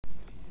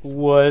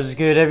What's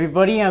good,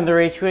 everybody? I'm the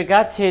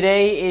Ragequitgodd.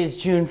 Today is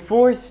June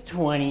 4th,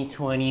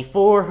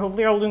 2024.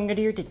 Hopefully, you're all doing good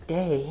here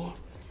today.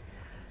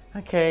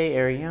 Okay,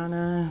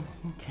 Ariana.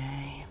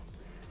 Okay.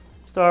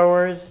 Star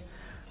Wars.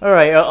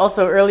 Alright,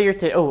 also earlier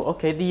today. Oh,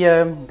 okay,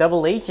 the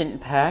Double Agent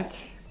pack.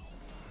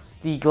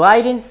 The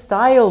Glide in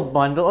Style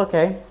bundle.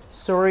 Okay.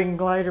 Soaring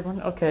Glider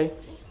bundle. Okay.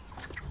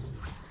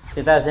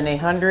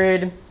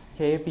 2,800.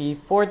 Okay, it'd be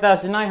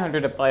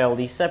 4,900 to buy all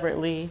these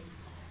separately.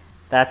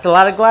 That's a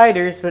lot of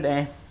gliders, but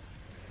eh.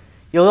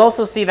 You'll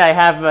also see that I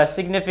have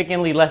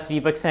significantly less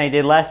V-Bucks than I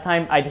did last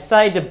time. I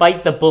decided to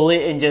bite the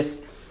bullet and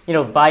just,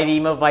 buy the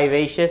Emote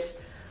Vivacious.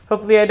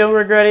 Hopefully I don't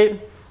regret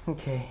it.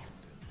 Okay.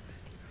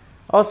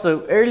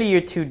 Also,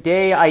 earlier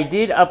today, I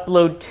did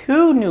upload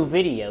 2 new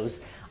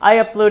videos. I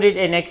uploaded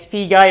an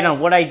XP guide on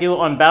what I do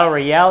on Battle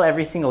Royale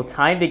every single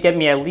time to get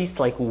me at least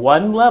like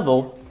 1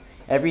 level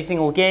every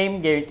single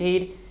game,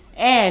 guaranteed.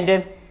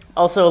 And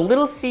also a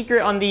little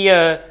secret on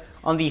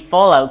the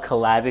Fallout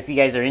collab if you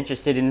guys are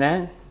interested in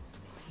that.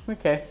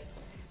 Okay,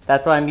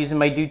 that's why I'm using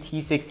my new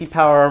T60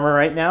 power armor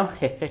right now.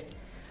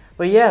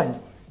 But yeah,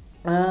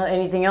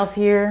 anything else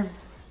here?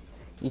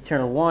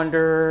 Eternal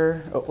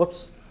Wanderer. Oh,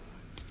 whoops.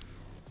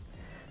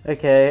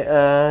 Okay,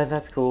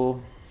 that's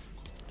cool.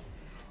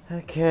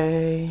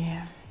 Okay.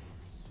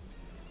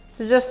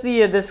 So just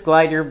this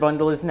glider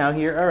bundle is now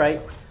here. All right.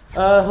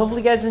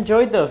 Hopefully you guys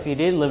enjoyed though. If you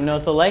did, let me know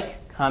with a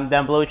like. Comment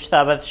down below what you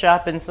thought about the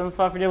shop and some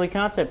fun for daily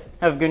content.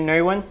 Have a good night,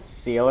 everyone.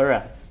 See you all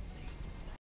around.